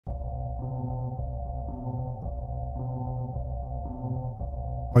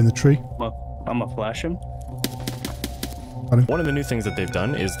Behind the tree. I'm gonna flash him. One of the new things that they've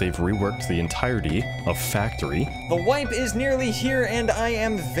done is they've reworked the entirety of Factory. The wipe is nearly here and I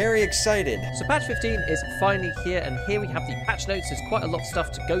am very excited. So patch 15 is finally here, and here we have the patch notes. There's quite a lot of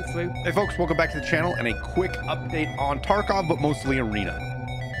stuff to go through. Hey folks, welcome back to the channel and a quick update on Tarkov, but mostly Arena.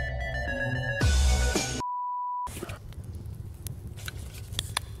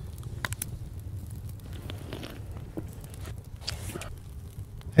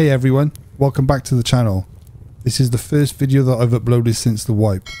 Hey everyone, welcome back to the channel. This is the first video that I've uploaded since the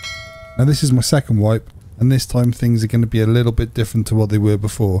wipe. Now this is my second wipe, and this time things are going to be a little bit different to what they were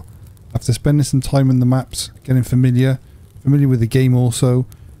before. After spending some time in the maps, getting familiar with the game also,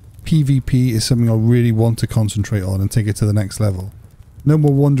 PvP is something I really want to concentrate on and take it to the next level. No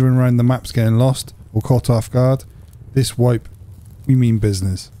more wandering around the maps getting lost or caught off guard. This wipe, we mean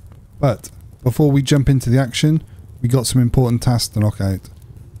business. But before we jump into the action, we got some important tasks to knock out.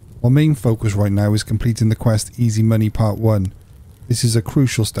 My main focus right now is completing the quest Easy Money Part 1. This is a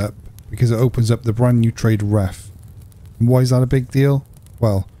crucial step because it opens up the brand new trade Ref. And why is that a big deal?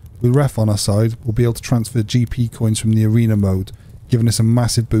 Well, with Ref on our side, we'll be able to transfer GP coins from the arena mode, giving us a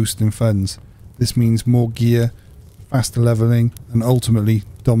massive boost in funds. This means more gear, faster leveling, and ultimately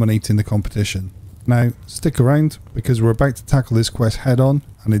dominating the competition. Now, stick around because we're about to tackle this quest head on,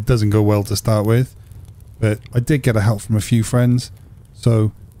 and it doesn't go well to start with. But I did get a help from a few friends,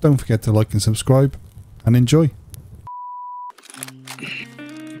 so don't forget to like and subscribe, and enjoy.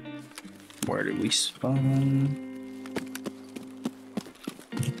 Where did we spawn?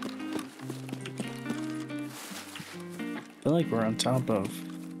 I feel like we're on top of...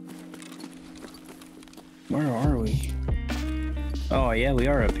 Where are we? Oh yeah, we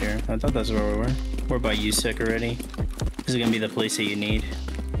are up here. I thought that's where we were. We're by USEC already. This is gonna be the place that you need.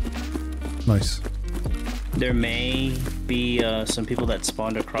 Nice. There may be some people that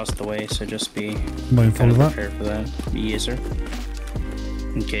spawned across the way, so just be mindful of that. Prepared for that. Yes, sir.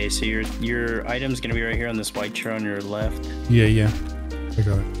 Okay, so your item's gonna be right here on this white chair on your left. Yeah. I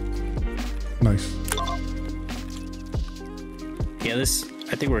got it. Nice. Yeah,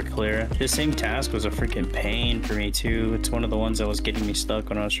 I think we're clear. This same task was a freaking pain for me too. It's one of the ones that was getting me stuck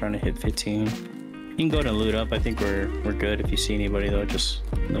when I was trying to hit 15. You can go ahead and loot up. I think we're good. If you see anybody though, just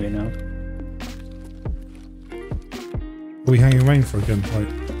let me know. Are we hanging around for a gunfight?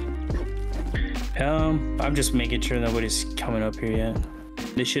 I'm just making sure nobody's coming up here yet.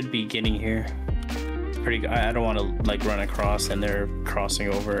 They should be getting here. Pretty good. I don't want to like run across and they're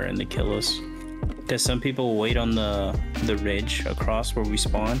crossing over and they kill us. Because some people wait on the ridge across where we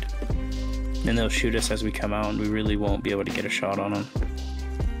spawned, and they'll shoot us as we come out, and we really won't be able to get a shot on them.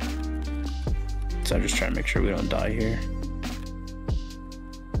 So I'm just trying to make sure we don't die here.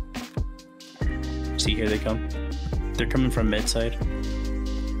 See, here they come. They're coming from mid side.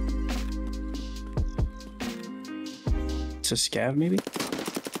 It's a scav maybe?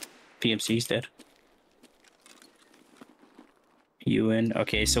 PMC's dead. UN.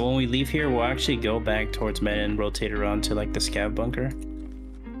 Okay, so when we leave here, we'll actually go back towards med and rotate around to like the scav bunker.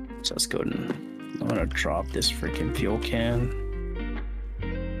 So let's go and I'm gonna drop this freaking fuel can.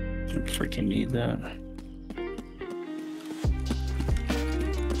 I freaking need that.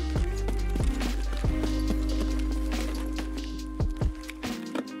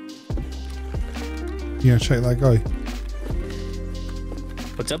 You gonna check that guy?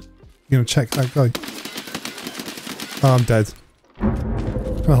 What's up? You gonna check that guy? Oh, I'm dead.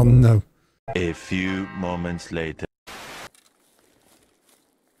 Oh no. A few moments later.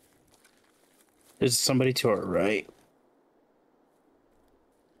 There's somebody to our right.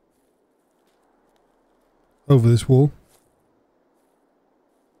 Over this wall.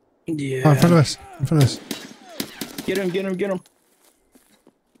 Yeah. Oh, in front of us. In front of us. Get him, get him, get him.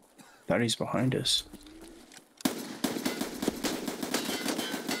 Thought he's behind us.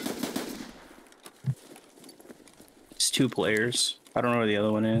 It's 2 players. I don't know where the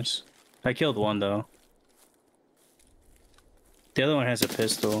other one is. I killed one though. The other one has a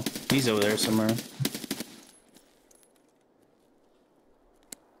pistol. He's over there somewhere.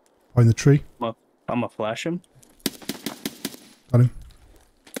 Behind the tree. I'm gonna flash him. Got him.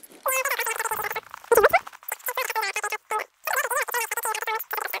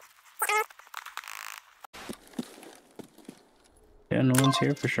 Yeah, no one's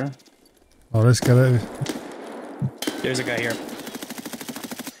here for sure. Oh, let's get out of here. There's a guy here.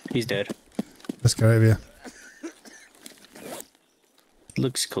 He's dead. Let's get out of here.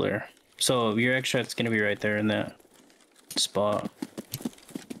 Looks clear. So your extract's gonna be right there in that spot.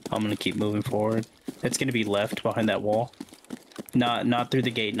 I'm gonna keep moving forward. It's gonna be left behind that wall. Not through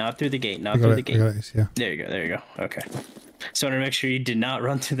the gate. Not through the gate. Not through the gate. Yeah. There you go. There you go. Okay. So I want to make sure you did not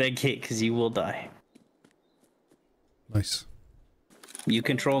run through that gate because you will die. Nice. You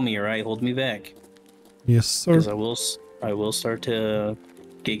control me, alright? Hold me back. Yes, sir. Because I will start to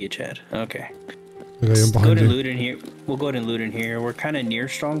Giga Chad. Okay. Okay, I'm Go behind to you. loot in here. We'll go ahead and loot in here. We're kind of near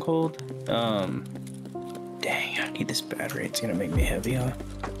Stronghold. Dang, I need this battery. It's gonna make me heavy, huh?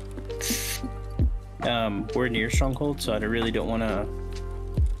 We're near Stronghold, so I really don't want to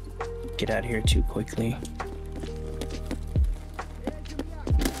get out of here too quickly.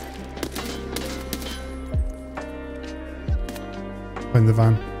 Find the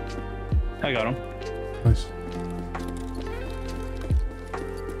van. I got him. Nice.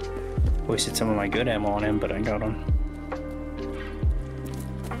 Wasted some of my good ammo on him, but I got him.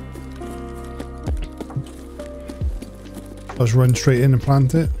 Let's run straight in and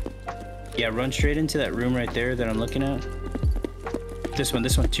plant it. Yeah, run straight into that room right there that I'm looking at. This one,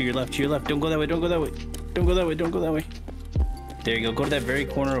 to your left, Don't go that way, don't go that way. Don't go that way, don't go that way. There you go. Go to that very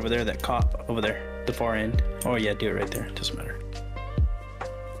corner over there, that cop over there, the far end. Oh yeah, do it right there. Doesn't matter.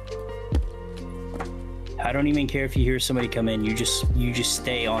 I don't even care if you hear somebody come in. You just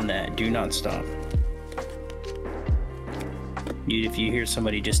stay on that. Do not stop. If you hear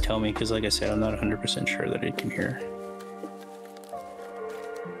somebody, just tell me, because like I said, I'm not 100% sure that it can hear.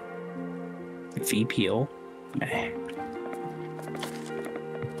 VPO? Nah.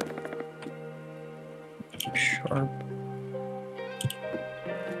 Sharp.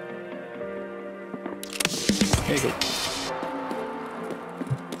 There you go.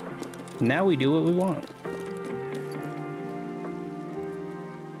 Now we do what we want.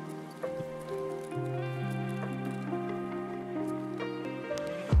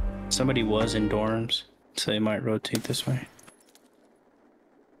 Somebody was in dorms, so they might rotate this way.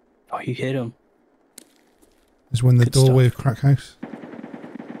 Oh, you hit him. Is when the Good doorway stuff. of Crack House.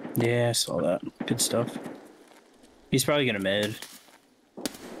 Yeah, I saw that. Good stuff. He's probably gonna med.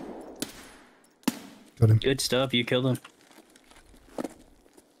 Got him. Good stuff. You killed him.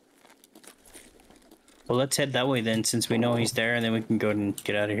 Well, let's head that way then, since we know he's there, and then we can go and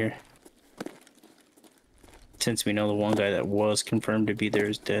get out of here. Since we know the one guy that was confirmed to be there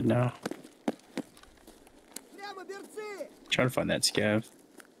is dead now. Trying to find that scav.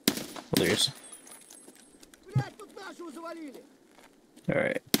 Well, there's.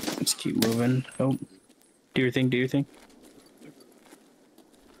 Alright, let's keep moving. Oh, do your thing, do your thing.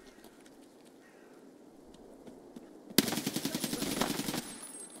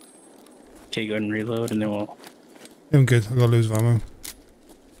 Okay, go ahead and reload, and then we'll. I'm good. I got loads of ammo.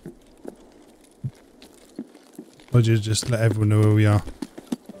 Or just let everyone know where we are.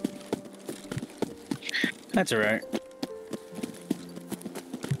 That's alright.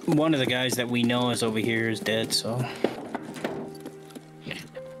 One of the guys that we know is over here is dead, so.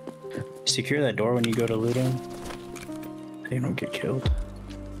 Secure that door when you go to loot him. They don't get killed.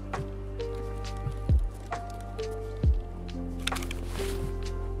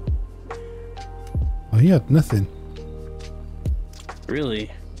 Oh, he had nothing.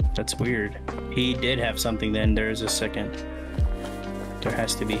 Really? That's weird. He did have something then. There's a second. There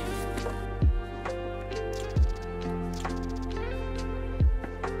has to be.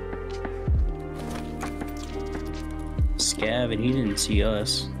 Scav, and he didn't see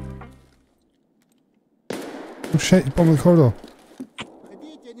us. Oh shit, he's bombing the corridor.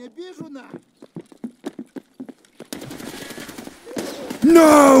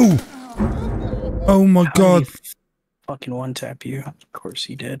 No! Oh my god. Fucking one tap you. Of course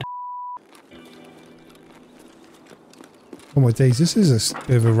he did. Oh my days, this is a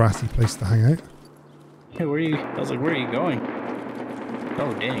bit of a ratty place to hang out. Hey, where are you? I was like, where are you going?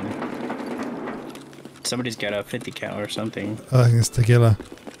 Oh, dang. Somebody's got a 50 cal or something. I think it's Tequila.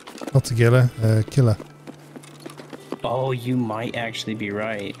 Not Tequila, Killer. Oh, you might actually be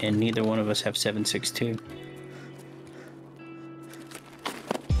right, and neither one of us have 7.62.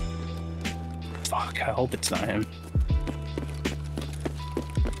 Fuck, I hope it's not him.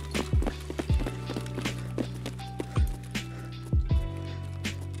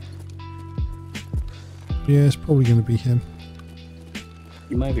 Yeah, it's probably going to be him.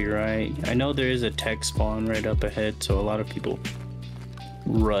 You might be right. I know there is a tech spawn right up ahead, so a lot of people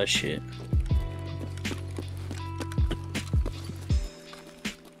rush it.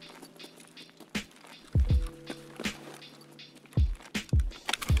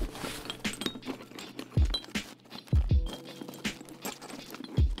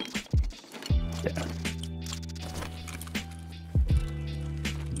 Yeah.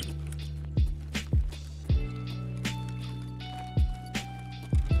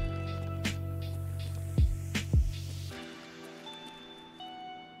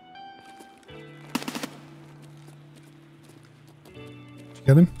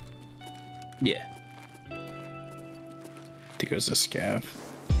 Get him? Yeah. I think it was a scav.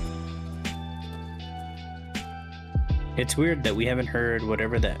 It's weird that we haven't heard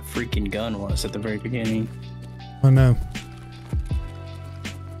whatever that freaking gun was at the very beginning. I know.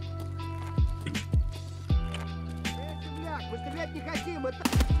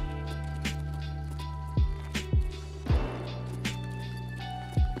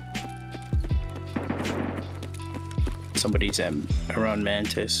 Somebody's around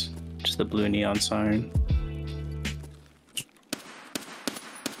Mantis. Just the blue neon sign.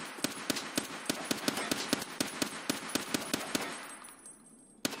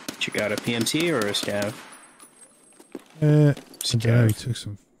 You got a PMC or a scav? I don't know, he took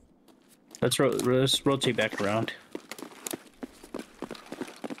some. Let's rotate back around.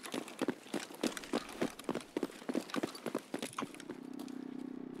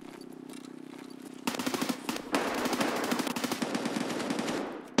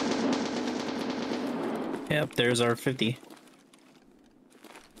 Yep, there's our 50.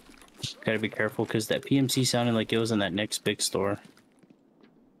 Gotta be careful because that PMC sounded like it was in that next big store.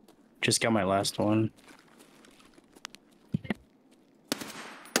 Just got my last one.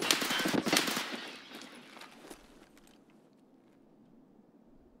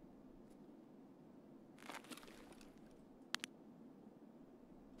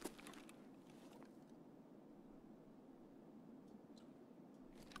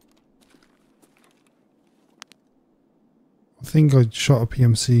 I think I shot a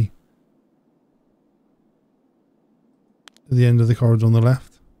PMC at the end of the corridor on the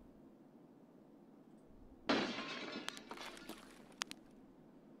left.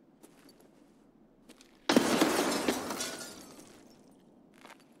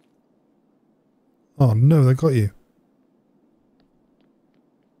 Oh no, they got you.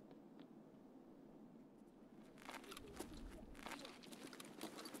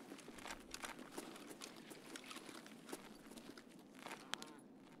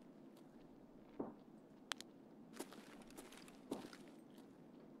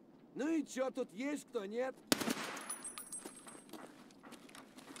 Ну и чё, тут есть кто, нет?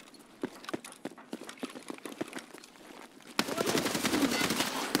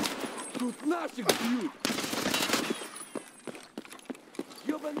 Тут наших бьют!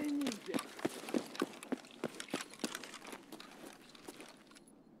 Ёбаный ниндзя!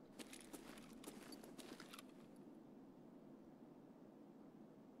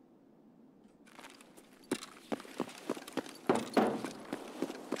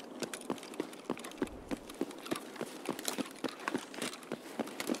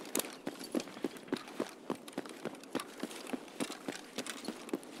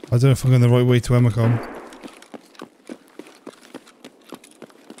 I don't know if I'm going the right way to Emacom.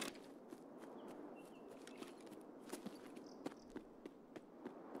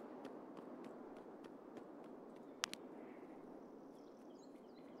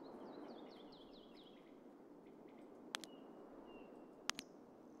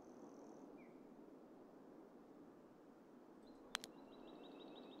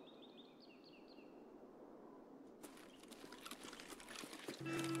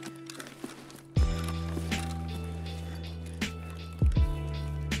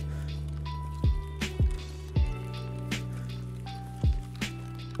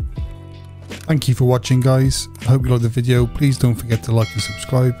 Thank you for watching, guys. I hope you liked the video. Please don't forget to like and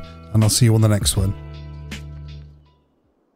subscribe, and I'll see you on the next one.